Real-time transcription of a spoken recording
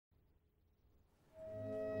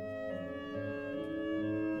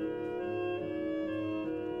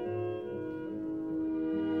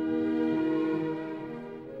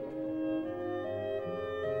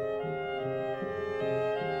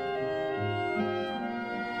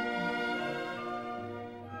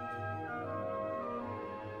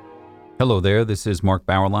Hello there, this is Mark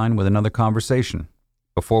Bauerlein with another conversation.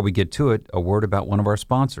 Before we get to it, a word about one of our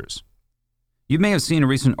sponsors. You may have seen a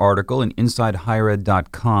recent article in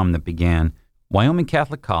InsideHigherEd.com that began, Wyoming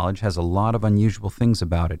Catholic College has a lot of unusual things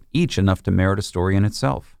about it, each enough to merit a story in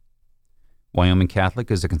itself. Wyoming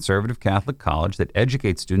Catholic is a conservative Catholic college that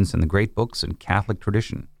educates students in the great books and Catholic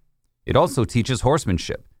tradition. It also teaches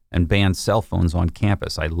horsemanship and bans cell phones on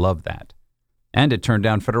campus. I love that. And it turned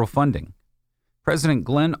down federal funding. President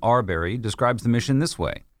Glenn Arbery describes the mission this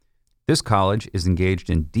way. This college is engaged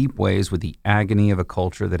in deep ways with the agony of a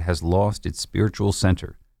culture that has lost its spiritual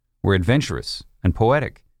center. We're adventurous and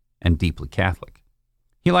poetic and deeply Catholic.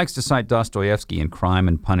 He likes to cite Dostoevsky in Crime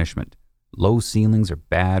and Punishment. Low ceilings are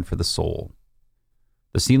bad for the soul.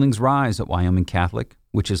 The ceilings rise at Wyoming Catholic,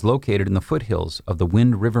 which is located in the foothills of the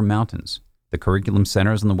Wind River Mountains. The curriculum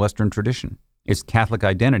centers on the Western tradition. Its Catholic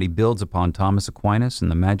identity builds upon Thomas Aquinas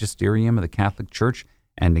and the magisterium of the Catholic Church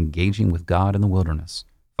and engaging with God in the wilderness.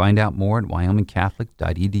 Find out more at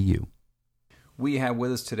wyomingcatholic.edu. We have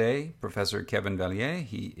with us today Professor Kevin Vallier.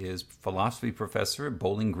 He is philosophy professor at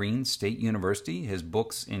Bowling Green State University. His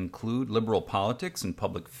books include Liberal Politics and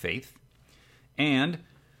Public Faith and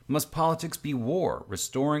Must Politics Be War?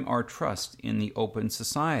 Restoring Our Trust in the Open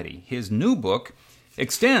Society. His new book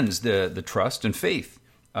extends the trust and faith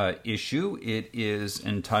issue. It is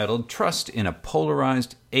entitled Trust in a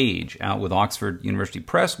Polarized Age, out with Oxford University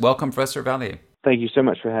Press. Welcome, Professor Vallier. Thank you so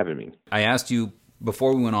much for having me. I asked you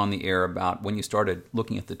before we went on the air about when you started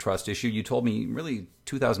looking at the trust issue. You told me really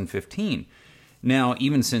 2015. Now,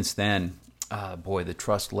 even since then, the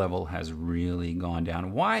trust level has really gone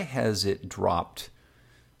down. Why has it dropped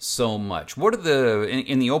so much? What are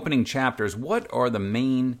in the opening chapters, what are the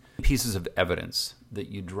main pieces of evidence that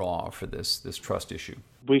you draw for this trust issue?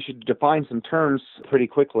 We should define some terms pretty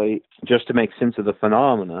quickly just to make sense of the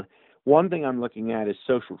phenomena. One thing I'm looking at is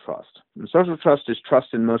social trust. And social trust is trust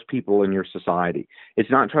in most people in your society.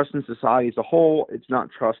 It's not trust in society as a whole. It's not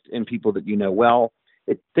trust in people that you know well.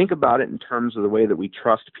 Think about it in terms of the way that we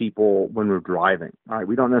trust people when we're driving. All right,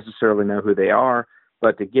 we don't necessarily know who they are,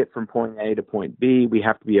 but to get from point A to point B, we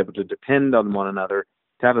have to be able to depend on one another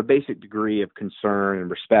to have a basic degree of concern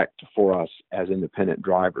and respect for us as independent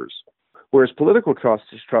drivers. Whereas political trust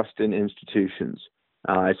is trust in institutions,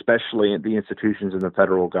 especially in the institutions in the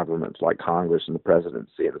federal government like Congress and the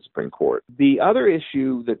presidency and the Supreme Court. The other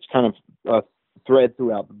issue that's kind of a thread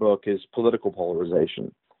throughout the book is political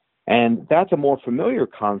polarization. And that's a more familiar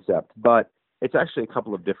concept, but it's actually a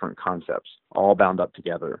couple of different concepts all bound up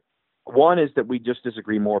together. One is that we just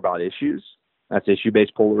disagree more about issues. That's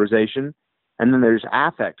issue-based polarization. And then there's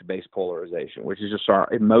affect-based polarization, which is just our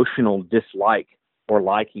emotional dislike or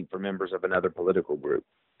liking for members of another political group.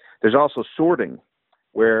 There's also sorting,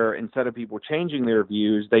 where instead of people changing their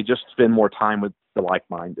views, they just spend more time with the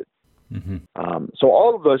like-minded. Mm-hmm. So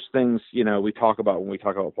all of those things, we talk about when we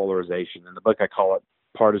talk about polarization. In the book, I call it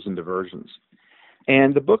partisan divergence.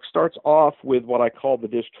 And the book starts off with what I call the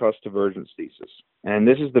distrust divergence thesis. And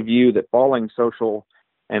this is the view that falling social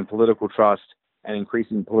and political trust and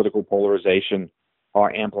increasing political polarization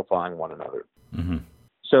are amplifying one another. Mm-hmm.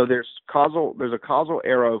 So there's a causal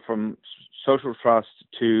arrow from social trust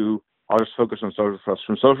to, I'll just focus on social trust,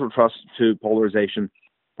 from social trust to polarization,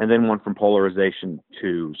 and then one from polarization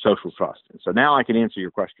to social trust. And so now I can answer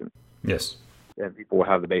your question. Yes. And people will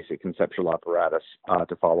have the basic conceptual apparatus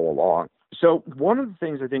to follow along. So one of the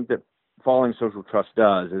things I think that falling social trust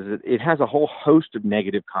does is it has a whole host of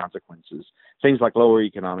negative consequences. Things like lower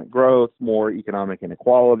economic growth, more economic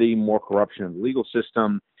inequality, more corruption in the legal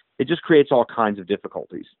system. It just creates all kinds of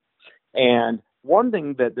difficulties. And one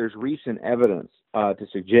thing that there's recent evidence to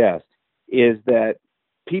suggest is that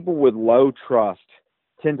people with low trust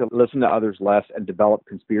tend to listen to others less and develop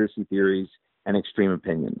conspiracy theories and extreme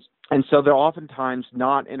opinions. And so they'll oftentimes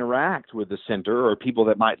not interact with the center or people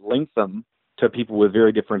that might link them to people with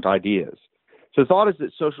very different ideas. So the thought is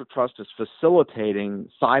that social trust is facilitating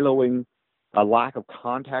siloing, a lack of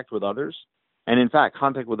contact with others. And in fact,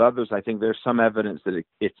 contact with others, I think there's some evidence that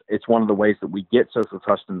it's one of the ways that we get social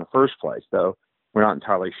trust in the first place, though we're not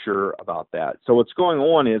entirely sure about that. So what's going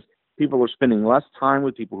on is people are spending less time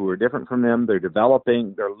with people who are different from them. They're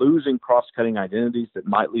losing cross-cutting identities that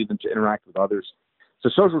might lead them to interact with others. So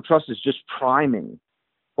social trust is just priming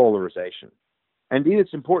polarization. Indeed,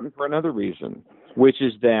 it's important for another reason, which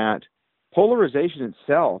is that polarization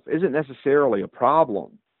itself isn't necessarily a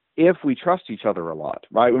problem if we trust each other a lot,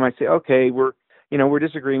 right? We might say, okay, we're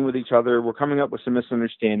disagreeing with each other. We're coming up with some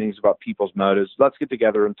misunderstandings about people's motives. Let's get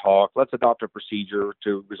together and talk. Let's adopt a procedure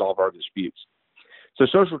to resolve our disputes. So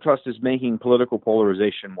social trust is making political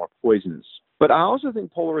polarization more poisonous. But I also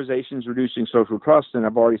think polarization is reducing social trust, and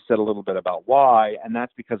I've already said a little bit about why, and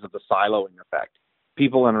that's because of the siloing effect.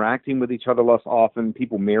 People interacting with each other less often,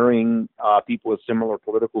 people mirroring people with similar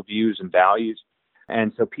political views and values.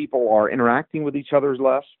 And so people are interacting with each other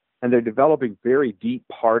less, and they're developing very deep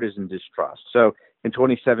partisan distrust. So in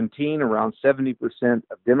 2017, around 70%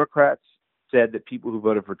 of Democrats said that people who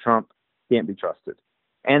voted for Trump can't be trusted.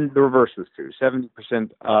 And the reverse was true.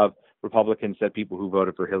 70% of Republicans said people who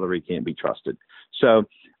voted for Hillary can't be trusted. So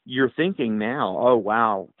you're thinking now, oh,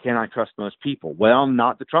 wow, can I trust most people? Well,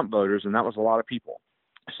 not the Trump voters, and that was a lot of people.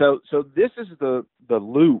 So this is the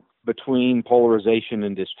loop between polarization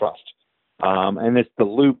and distrust. And it's the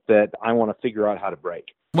loop that I want to figure out how to break.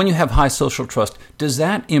 When you have high social trust, does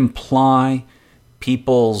that imply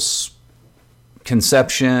people's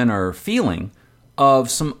conception or feeling of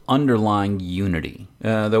some underlying unity,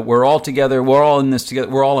 that we're all together, we're all in this together,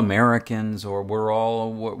 we're all Americans, or we're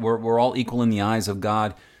all equal in the eyes of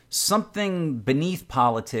God? Something beneath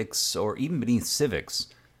politics or even beneath civics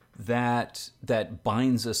that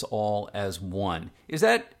binds us all as one.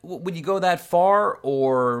 Would you go that far,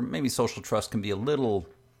 or maybe social trust can be a little?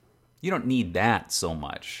 You don't need that so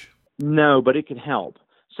much. No, but it can help.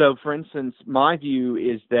 So, for instance, my view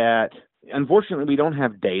is that, unfortunately, we don't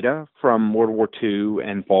have data from World War II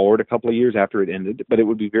and forward a couple of years after it ended, but it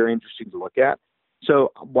would be very interesting to look at.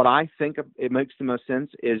 So what I think it makes the most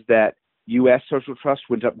sense is that U.S. social trust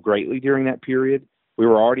went up greatly during that period. We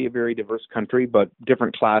were already a very diverse country, but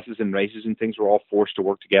different classes and races and things were all forced to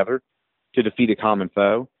work together to defeat a common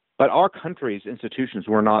foe. But our country's institutions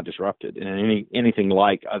were not disrupted in anything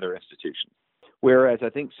like other institutions. Whereas I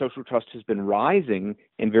think social trust has been rising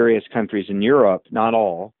in various countries in Europe, not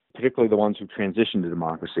all, particularly the ones who transitioned to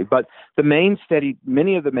democracy. But many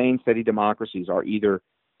of the main steady democracies are either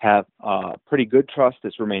have pretty good trust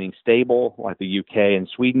that's remaining stable, like the UK and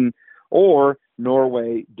Sweden, or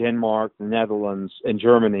Norway, Denmark, the Netherlands, and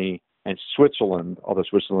Germany, and Switzerland, although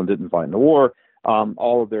Switzerland didn't fight in the war,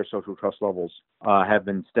 all of their social trust levels have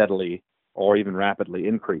been steadily or even rapidly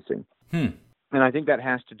increasing. And I think that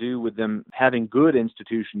has to do with them having good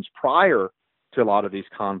institutions prior to a lot of these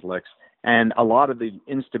conflicts, and a lot of the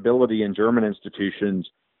instability in German institutions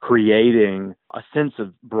creating a sense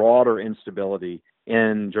of broader instability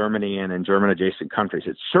in Germany and in German-adjacent countries.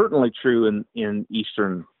 It's certainly true in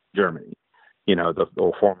Eastern Germany,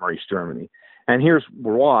 the former East Germany. And here's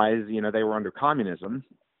why, they were under communism,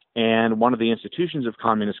 and one of the institutions of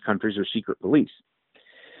communist countries are secret police.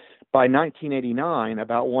 By 1989,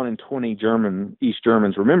 about 1 in 20 East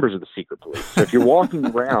Germans were members of the secret police. So if you're walking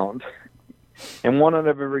around and 1 out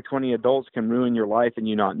of every 20 adults can ruin your life and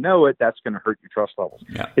you not know it, that's going to hurt your trust levels.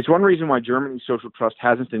 Yeah. It's one reason why Germany's social trust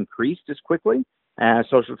hasn't increased as quickly as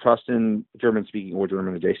social trust in German-speaking or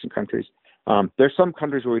German-adjacent countries. There's some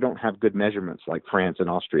countries where we don't have good measurements, like France and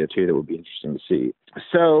Austria, too, that would be interesting to see.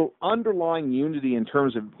 So underlying unity in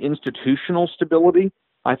terms of institutional stability,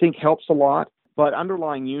 I think helps a lot. But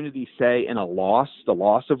underlying unity, say, in the loss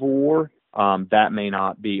of a war, that may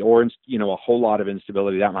not be, or, a whole lot of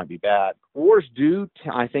instability, that might be bad. Wars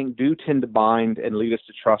I think, tend to bind and lead us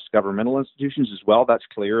to trust governmental institutions as well. That's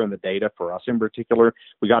clear in the data for us in particular.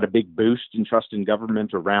 We got a big boost in trust in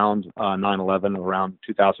government around 9/11, around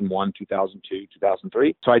 2001, 2002,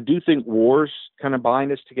 2003. So I do think wars kind of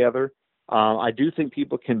bind us together. I do think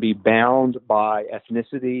people can be bound by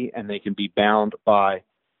ethnicity, and they can be bound by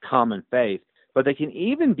common faith. But they can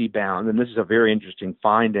even be bound, and this is a very interesting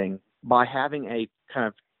finding, by having a kind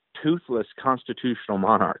of toothless constitutional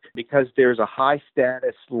monarch, because there's a high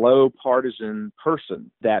status, low partisan person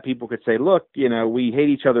that people could say, look, we hate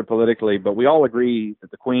each other politically, but we all agree that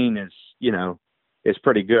the Queen is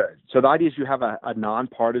pretty good. So the idea is you have a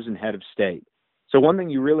nonpartisan head of state. So one thing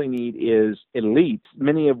you really need is elites,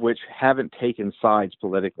 many of which haven't taken sides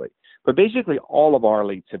politically. But basically all of our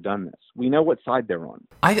elites have done this. We know what side they're on.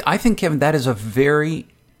 I think, Kevin, that is a very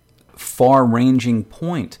far-ranging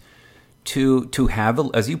point to have,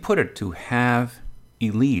 as you put it, to have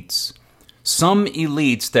elites. Some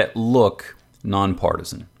elites that look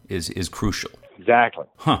nonpartisan is crucial. Exactly.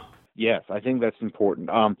 Huh. Yes, I think that's important.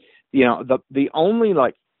 The only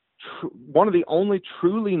one of the only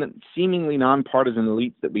truly seemingly nonpartisan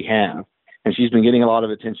elites that we have, and she's been getting a lot of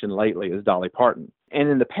attention lately, is Dolly Parton. And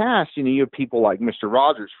in the past, you have people like Mr.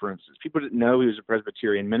 Rogers, for instance. People didn't know he was a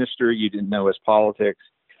Presbyterian minister. You didn't know his politics.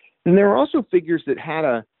 And there were also figures that had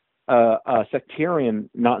a sectarian,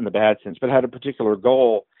 not in the bad sense, but had a particular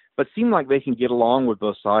goal, but seemed like they can get along with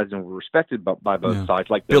both sides and were respected by both sides,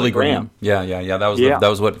 like Billy Graham. Yeah. That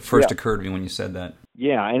was what first occurred to me when you said that.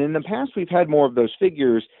 Yeah, and in the past, we've had more of those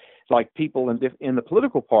figures. like people in the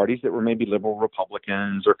political parties that were maybe liberal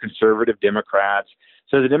Republicans or conservative Democrats.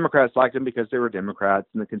 So the Democrats liked them because they were Democrats,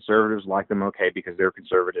 and the conservatives liked them because they're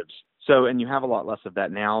conservatives. So, and you have a lot less of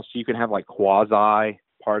that now. So you can have like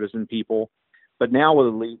quasi-partisan people. But now with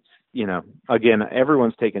elites, again,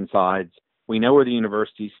 everyone's taking sides. We know where the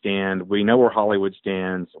universities stand. We know where Hollywood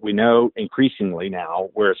stands. We know increasingly now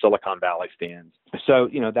where Silicon Valley stands. So,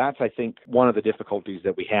 that's, I think, one of the difficulties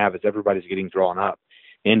that we have is everybody's getting drawn up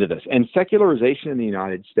into this. And secularization in the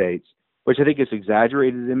United States, which I think is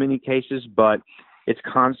exaggerated in many cases, but it's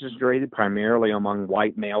concentrated primarily among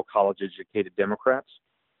white male college-educated Democrats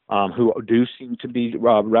who do seem to be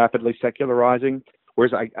rapidly secularizing,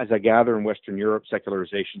 whereas as I gather in Western Europe,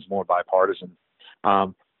 secularization is more bipartisan.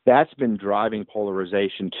 That's been driving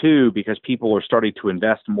polarization, too, because people are starting to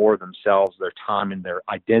invest more of themselves, their time, and their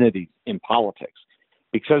identity in politics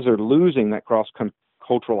because they're losing that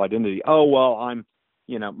cross-cultural identity. Oh, well,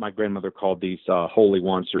 my grandmother called these holy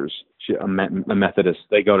oncers, a Methodist.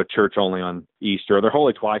 They go to church only on Easter. Or they're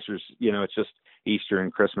holy twicers, it's just Easter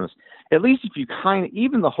and Christmas. At least if you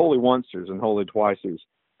even the holy oncers and holy twicers,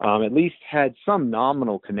 at least had some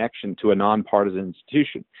nominal connection to a nonpartisan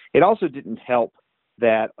institution. It also didn't help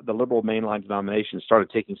that the liberal mainline denominations started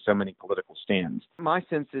taking so many political stands. My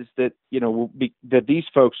sense is that, that these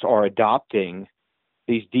folks are adopting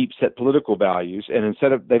these deep-set political values, and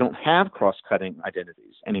they don't have cross-cutting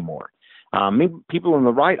identities anymore. People on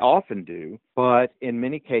the right often do, but in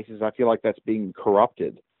many cases, I feel like that's being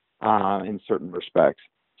corrupted in certain respects.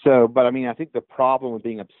 So, but I think the problem with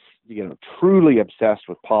being truly obsessed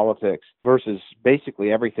with politics versus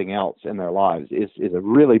basically everything else in their lives is a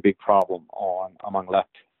really big problem among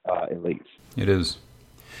left elites. It is.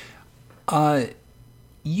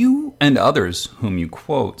 You and others whom you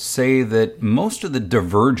quote say that most of the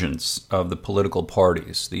divergence of the political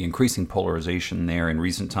parties, the increasing polarization there in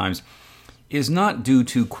recent times, is not due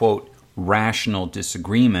to, quote, rational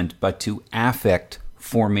disagreement, but to affect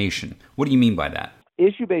formation. What do you mean by that?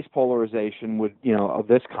 Issue-based polarization of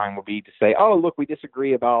this kind would be to say, oh, look, we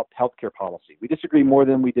disagree about healthcare policy. We disagree more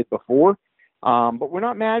than we did before, but we're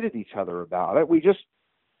not mad at each other about it. We just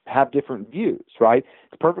have different views, right?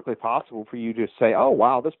 It's perfectly possible for you to say, oh,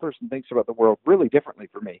 wow, this person thinks about the world really differently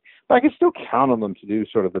from me. But I can still count on them to do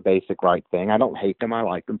sort of the basic right thing. I don't hate them. I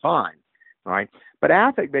like them fine, right? But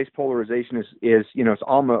affect-based polarization is it's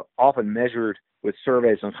often measured with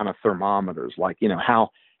surveys on kind of thermometers, like,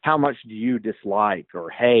 how much do you dislike or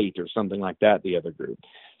hate or something like that, the other group.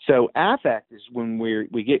 So affect is when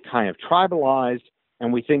we get kind of tribalized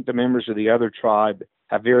and we think the members of the other tribe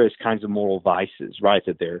have various kinds of moral vices, right?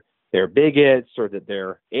 That they're bigots or that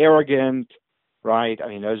they're arrogant, right?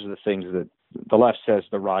 Those are the things that the left says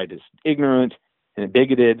the right is ignorant and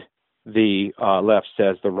bigoted. The left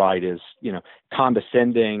says the right is,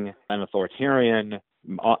 condescending and authoritarian,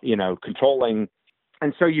 controlling.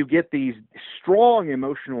 And so you get these strong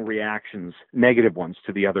emotional reactions, negative ones,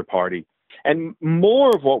 to the other party. And more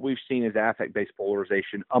of what we've seen is affect-based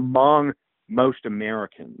polarization among most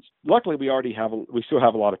Americans. Luckily, we still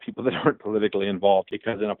have a lot of people that aren't politically involved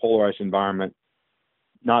because in a polarized environment,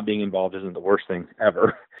 not being involved isn't the worst thing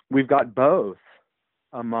ever. We've got both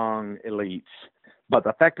among elites, but the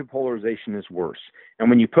effective polarization is worse. And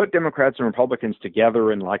when you put Democrats and Republicans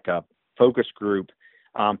together in like a focus group,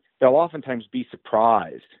 they'll oftentimes be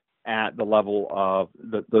surprised at the level of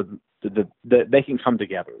they can come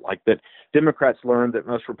together. Like that Democrats learned that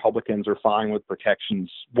most Republicans are fine with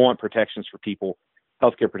want protections for people,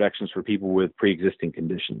 healthcare protections for people with pre-existing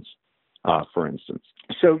conditions, for instance.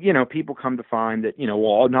 So, people come to find that,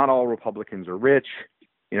 not all Republicans are rich,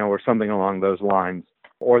 or something along those lines,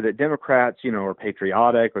 or that Democrats, are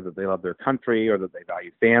patriotic, or that they love their country, or that they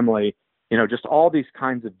value family, just all these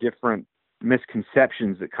kinds of different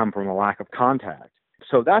misconceptions that come from a lack of contact.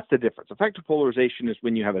 So that's the difference. Effective polarization is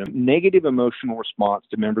when you have a negative emotional response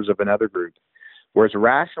to members of another group, whereas a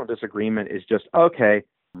rational disagreement is just, okay,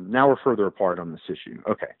 now we're further apart on this issue.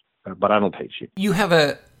 Okay, but I don't hate you. You have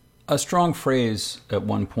a strong phrase at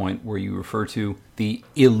one point where you refer to the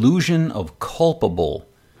illusion of culpable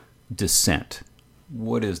dissent.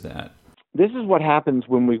 What is that? This is what happens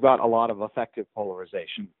when we've got a lot of effective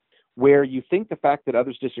polarization, where you think the fact that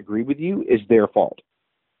others disagree with you is their fault.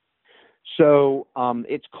 So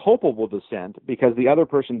it's culpable dissent because the other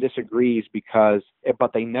person disagrees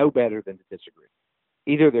but they know better than to disagree.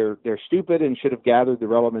 Either they're stupid and should have gathered the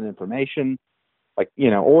relevant information,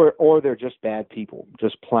 or they're just bad people,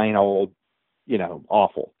 just plain old,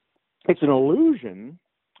 awful. It's an illusion,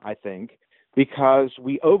 I think, because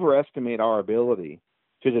we overestimate our ability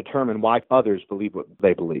to determine why others believe what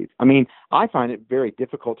they believe. I find it very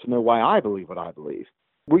difficult to know why I believe what I believe.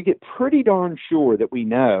 we get pretty darn sure that we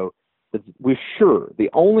know that we're sure the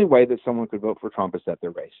only way that someone could vote for Trump is that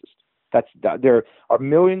they're racist. There are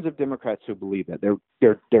millions of Democrats who believe that.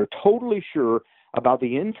 They're totally sure about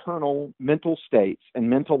the internal mental states and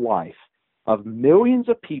mental life of millions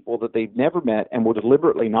of people that they've never met and will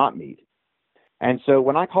deliberately not meet. And so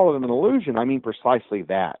when I call them an illusion, I mean precisely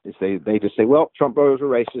that. Is they just say, well, Trump voters are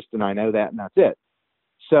racist, and I know that, and that's it.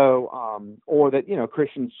 So, or that,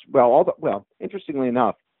 Christians, interestingly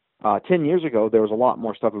enough, 10 years ago, there was a lot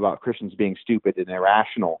more stuff about Christians being stupid and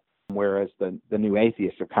irrational, whereas the new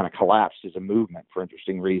atheists have kind of collapsed as a movement for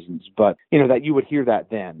interesting reasons. But, that you would hear that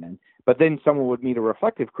then. But then someone would meet a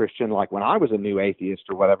reflective Christian, like when I was a new atheist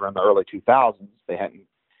or whatever in the early 2000s. They hadn't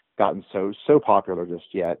gotten so popular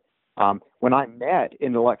just yet. When I met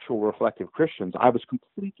intellectual reflective Christians, I was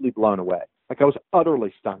completely blown away. Like I was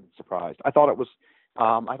utterly stunned and surprised. I thought it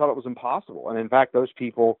was impossible. And in fact, those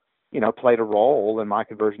people, played a role in my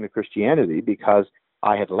conversion to Christianity because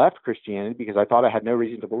I had left Christianity because I thought I had no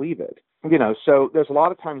reason to believe it. So there's a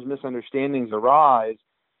lot of times misunderstandings arise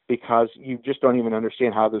because you just don't even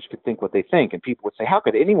understand how others could think what they think. And people would say, how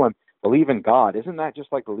could anyone believe in God? Isn't that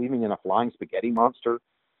just like believing in a flying spaghetti monster?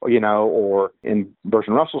 Or in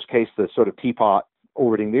Bertrand Russell's case, the sort of teapot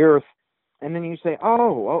orbiting the earth. And then you say,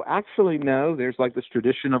 actually, no, there's like this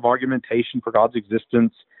tradition of argumentation for God's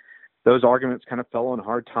existence. Those arguments kind of fell on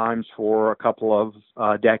hard times for a couple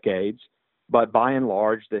of decades. But by and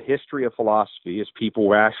large, the history of philosophy is people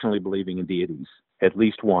rationally believing in deities, at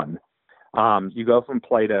least one. You go from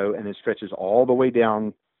Plato, and it stretches all the way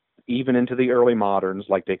down, even into the early moderns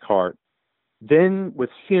like Descartes. Then with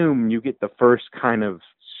Hume, you get the first kind of,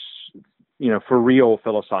 for real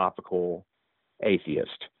philosophical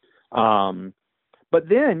atheist. But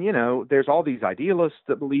then, there's all these idealists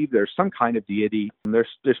that believe there's some kind of deity.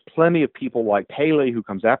 There's plenty of people like Paley, who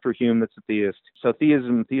comes after Hume, that's a theist. So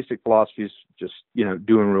theistic philosophy is just,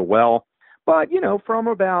 doing real well. But, from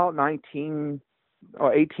about 1850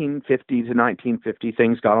 to 1950,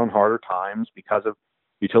 things got on harder times because of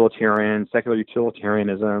secular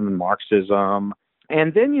utilitarianism and Marxism.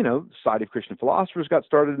 And then, the Society of Christian Philosophers got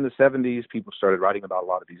started in the 70s. People started writing about a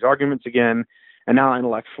lot of these arguments again. And now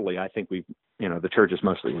intellectually, I think the church has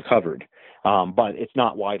mostly recovered, but it's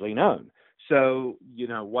not widely known. So,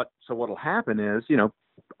 what'll happen is,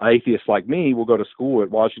 atheists like me will go to school at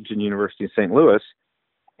Washington University in St. Louis,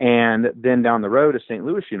 and then down the road at St.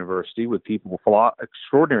 Louis University with people,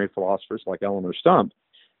 extraordinary philosophers like Eleanor Stump.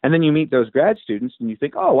 And then you meet those grad students and you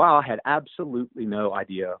think, oh, wow, I had absolutely no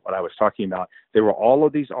idea what I was talking about. There were all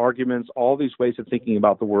of these arguments, all these ways of thinking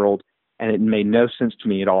about the world, and it made no sense to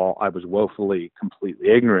me at all. I was woefully, completely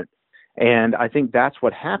ignorant. And I think that's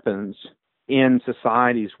what happens in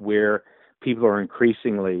societies where people are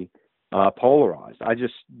increasingly polarized.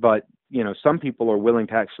 But some people are willing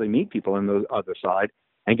to actually meet people on the other side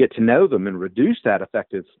and get to know them and reduce that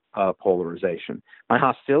effective polarization. My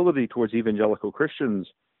hostility towards evangelical Christians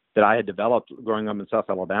that I had developed growing up in South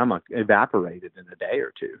Alabama evaporated in a day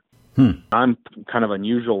or two. I'm kind of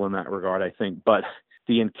unusual in that regard, I think, but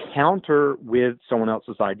the encounter with someone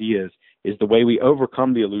else's ideas is the way we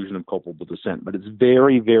overcome the illusion of culpable dissent. But it's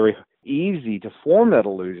very, very easy to form that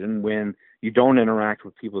illusion when you don't interact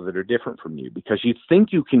with people that are different from you, because you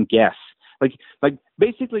think you can guess. Like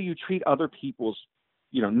basically you treat other people's,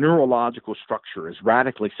 neurological structure as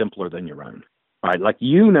radically simpler than your own. Right? Like,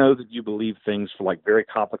 that you believe things for like very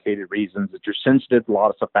complicated reasons, that you're sensitive to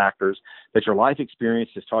lots of factors, that your life experience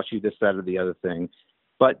has taught you this, that, or the other thing.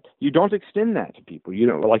 But you don't extend that to people. You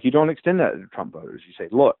don't extend that to Trump voters. You say,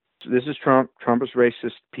 look, this is Trump. Trump is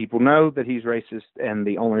racist. People know that he's racist, and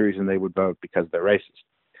the only reason they would vote because they're racist.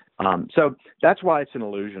 So that's why it's an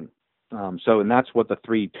illusion. And that's what the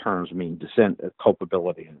three terms mean: dissent,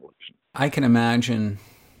 culpability, and illusion. I can imagine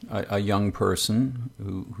a young person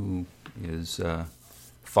who is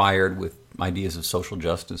fired with ideas of social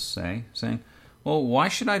justice, saying, well, why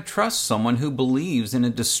should I trust someone who believes in a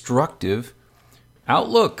destructive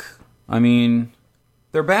outlook? I mean,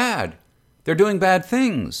 they're bad. They're doing bad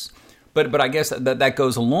things. But I guess that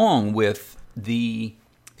goes along with the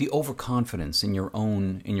overconfidence in your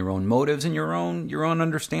own motives and your own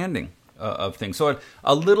understanding of things. So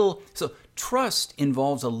trust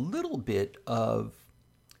involves a little bit of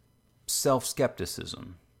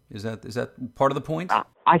self-skepticism. Is that part of the point?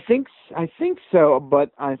 I think so,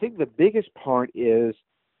 but I think the biggest part is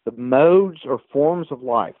the modes or forms of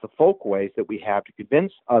life, the folkways that we have to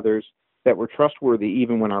convince others that we're trustworthy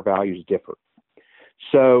even when our values differ.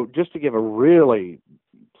 So just to give a really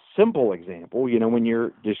simple example, when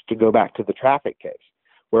you're, just to go back to the traffic case,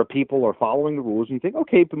 where people are following the rules and you think,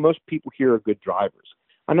 okay, but most people here are good drivers.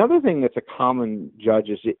 Another thing that's a common judge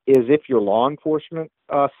is if your law enforcement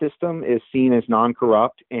system is seen as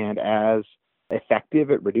non-corrupt and as effective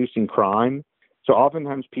at reducing crime. So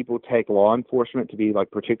oftentimes people take law enforcement to be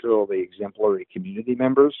like particularly exemplary community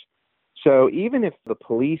members. So even if the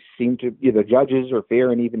police seem to, the judges are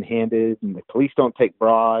fair and even-handed and the police don't take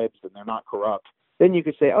bribes and they're not corrupt, then you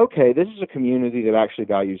could say, okay, this is a community that actually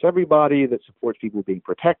values everybody, that supports people being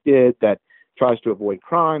protected, that tries to avoid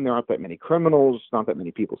crime. There aren't that many criminals. Not that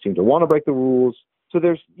many people seem to want to break the rules. So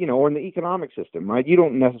there's, or in the economic system, right? You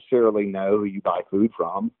don't necessarily know who you buy food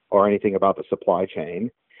from or anything about the supply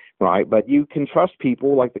chain, right? But you can trust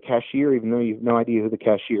people like the cashier, even though you have no idea who the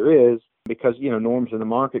cashier is, because, norms in the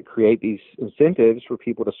market create these incentives for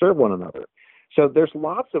people to serve one another. So there's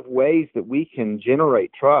lots of ways that we can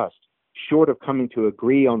generate trust short of coming to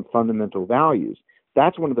agree on fundamental values.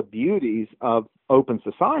 That's one of the beauties of open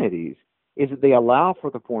societies, is that they allow for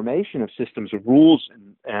the formation of systems of rules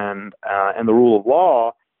and the rule of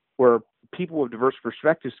law, where people with diverse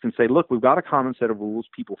perspectives can say, look, we've got a common set of rules.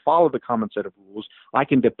 People follow the common set of rules. I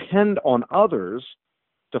can depend on others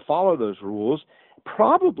to follow those rules,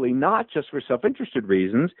 probably not just for self-interested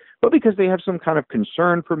reasons, but because they have some kind of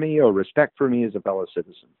concern for me or respect for me as a fellow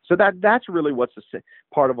citizen. So that's really what's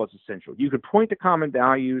part of what's essential. You could point to common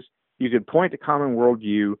values. You could point to common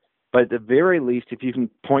worldview. But at the very least, if you can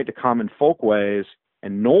point to common folkways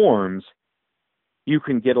and norms, you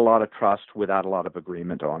can get a lot of trust without a lot of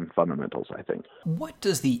agreement on fundamentals, I think. What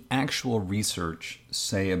does the actual research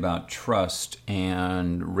say about trust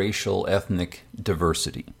and racial ethnic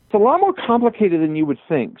diversity? It's a lot more complicated than you would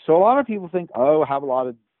think. So a lot of people think, have a lot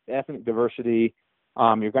of ethnic diversity,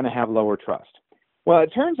 you're going to have lower trust. Well,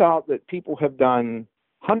 it turns out that people have done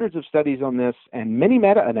hundreds of studies on this and many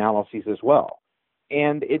meta-analyses as well.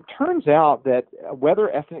 And it turns out that whether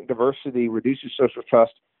ethnic diversity reduces social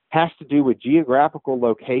trust has to do with geographical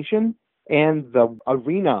location and the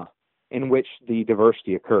arena in which the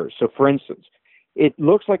diversity occurs. So, for instance, it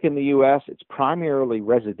looks like in the U.S. it's primarily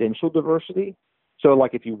residential diversity. So,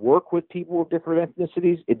 like if you work with people of different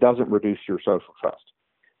ethnicities, it doesn't reduce your social trust.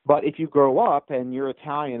 But if you grow up and you're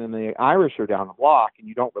Italian and the Irish are down the block and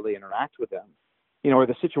you don't really interact with them, or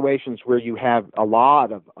the situations where you have a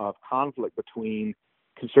lot of conflict between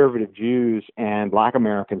conservative Jews and Black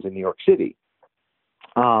Americans in New York City,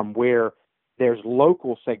 where there's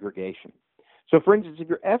local segregation. So, for instance, if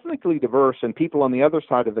you're ethnically diverse and people on the other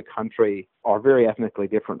side of the country are very ethnically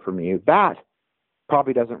different from you, that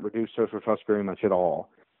probably doesn't reduce social trust very much at all.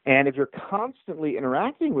 And if you're constantly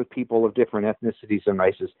interacting with people of different ethnicities and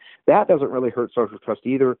races, that doesn't really hurt social trust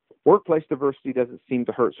either. Workplace diversity doesn't seem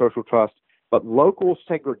to hurt social trust, but local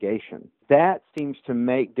segregation, that seems to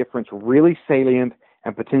make difference really salient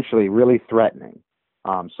and potentially really threatening.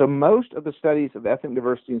 So most of the studies of ethnic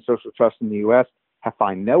diversity and social trust in the U.S. have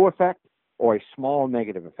found no effect or a small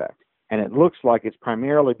negative effect. And it looks like it's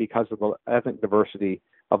primarily because of the ethnic diversity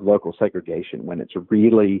of local segregation when it's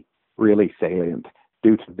really, really salient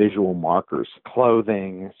due to visual markers,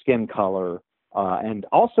 clothing, skin color, and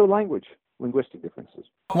also linguistic differences.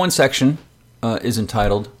 One section is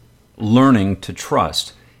entitled Learning to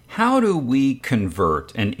Trust. How do we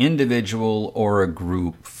convert an individual or a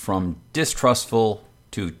group from distrustful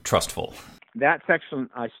to trustful? That section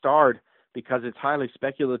I starred because it's highly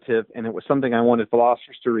speculative and it was something I wanted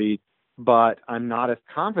philosophers to read, but I'm not as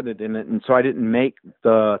confident in it. And so I didn't make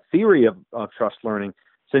the theory of trust learning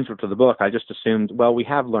central to the book. I just assumed, well, we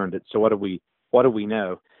have learned it, so what do we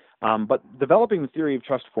know? But developing the theory of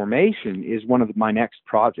trust formation is one of my next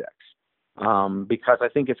projects because I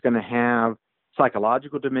think it's going to have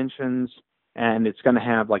psychological dimensions, and it's going to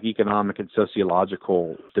have like economic and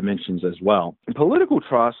sociological dimensions as well. And political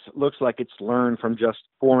trust looks like it's learned from just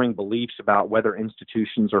forming beliefs about whether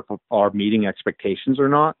institutions are meeting expectations or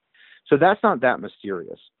not. So that's not that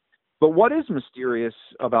mysterious. But what is mysterious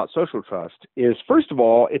about social trust is, first of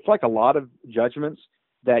all, it's like a lot of judgments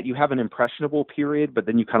that you have an impressionable period, but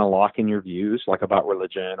then you kind of lock in your views, like about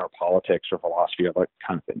religion or politics or philosophy, or that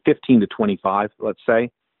kind of thing. 15 to 25, let's say.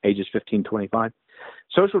 Ages 15, 25.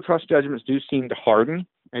 Social trust judgments do seem to harden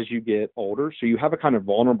as you get older. So you have a kind of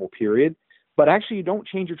vulnerable period, but actually you don't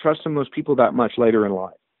change your trust in most people that much later in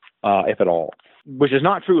life, if at all, which is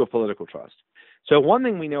not true of political trust. So one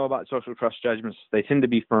thing we know about social trust judgments, they tend to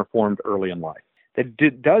be formed early in life. There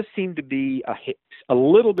does seem to be a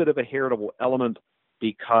little bit of a heritable element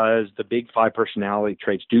because the big five personality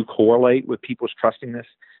traits do correlate with people's trustingness.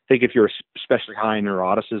 Think if you're especially high in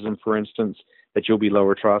neuroticism, for instance, that you'll be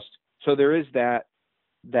lower trust. So there is that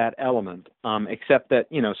element, except that,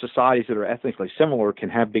 societies that are ethnically similar can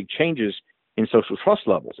have big changes in social trust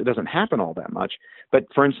levels. It doesn't happen all that much. But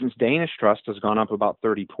for instance, Danish trust has gone up about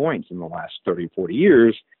 30 points in the last 30 or 40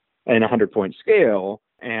 years in a 100-point scale.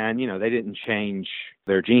 And, they didn't change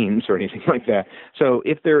their genes or anything like that. So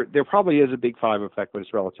if there probably is a big five effect, but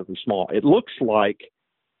it's relatively small. It looks like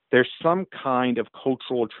there's some kind of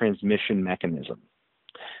cultural transmission mechanism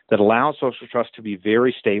that allows social trust to be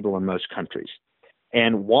very stable in most countries.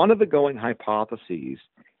 And one of the going hypotheses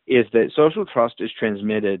is that social trust is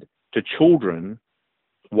transmitted to children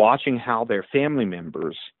watching how their family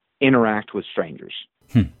members interact with strangers.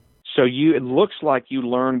 So it looks like you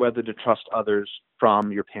learn whether to trust others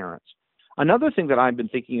from your parents. Another thing that I've been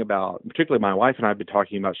thinking about, particularly my wife and I have been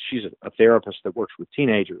talking about, she's a therapist that works with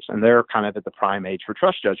teenagers, and they're kind of at the prime age for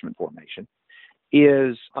trust judgment formation,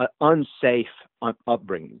 is an unsafe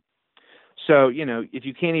upbringing. So, if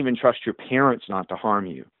you can't even trust your parents not to harm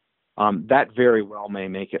you, that very well may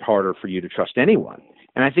make it harder for you to trust anyone.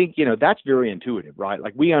 And I think, that's very intuitive, right?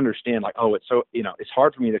 Like we understand, like, oh, it's so, it's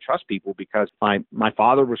hard for me to trust people because my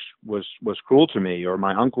father was cruel to me, or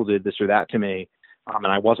my uncle did this or that to me, and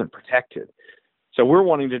I wasn't protected. So we're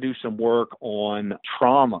wanting to do some work on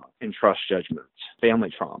trauma and trust judgments,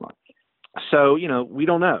 family trauma. So, we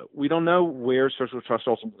don't know. We don't know where social trust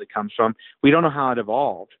ultimately comes from. We don't know how it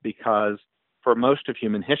evolved because for most of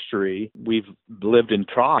human history, we've lived in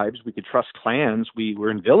tribes. We could trust clans. We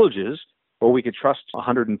were in villages, or we could trust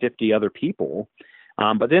 150 other people.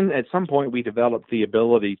 But then at some point, we developed the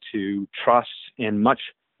ability to trust in much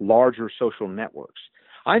larger social networks.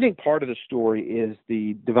 I think part of the story is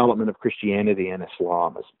the development of Christianity and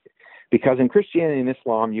Islam, because in Christianity and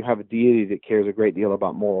Islam, you have a deity that cares a great deal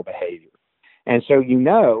about moral behavior. And so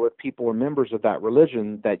if people are members of that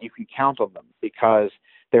religion, that you can count on them because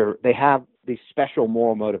they have these special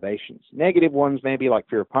moral motivations. Negative ones maybe like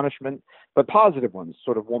fear of punishment, but positive ones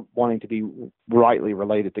sort of wanting to be rightly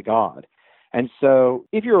related to God. And so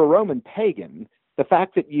if you're a Roman pagan, the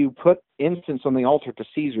fact that you put incense on the altar to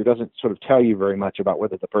Caesar doesn't sort of tell you very much about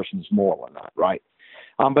whether the person is moral or not, right?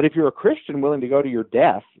 But if you're a Christian willing to go to your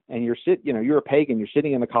death and you're a pagan, you're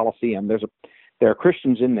sitting in the Colosseum, there are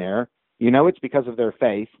Christians in there, it's because of their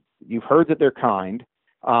faith. You've heard that they're kind.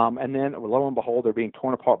 And then lo and behold, they're being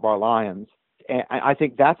torn apart by lions. And I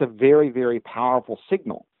think that's a very, very powerful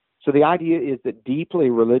signal. So the idea is that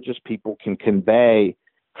deeply religious people can convey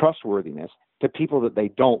trustworthiness to people that they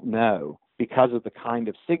don't know because of the kind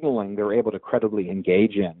of signaling they're able to credibly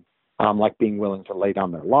engage in, like being willing to lay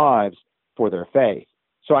down their lives for their faith.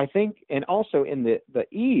 So I think, and also in the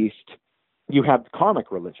East, you have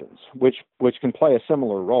karmic religions, which can play a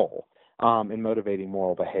similar role in motivating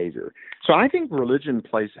moral behavior. So I think religion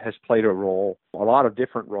has played a lot of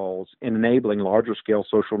different roles in enabling larger scale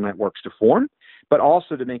social networks to form, but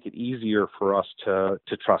also to make it easier for us to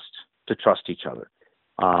trust each other.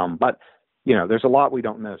 But there's a lot we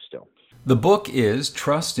don't know still. The book is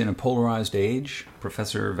Trust in a Polarized Age.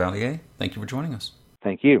 Professor Vallier, thank you for joining us.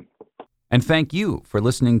 Thank you. And thank you for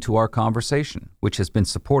listening to our conversation, which has been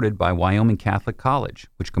supported by Wyoming Catholic College,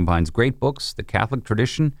 which combines great books, the Catholic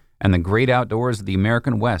tradition, and the great outdoors of the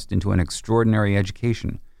American West into an extraordinary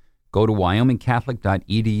education. Go to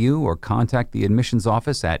wyomingcatholic.edu or contact the admissions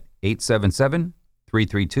office at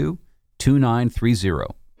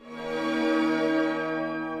 877-332-2930.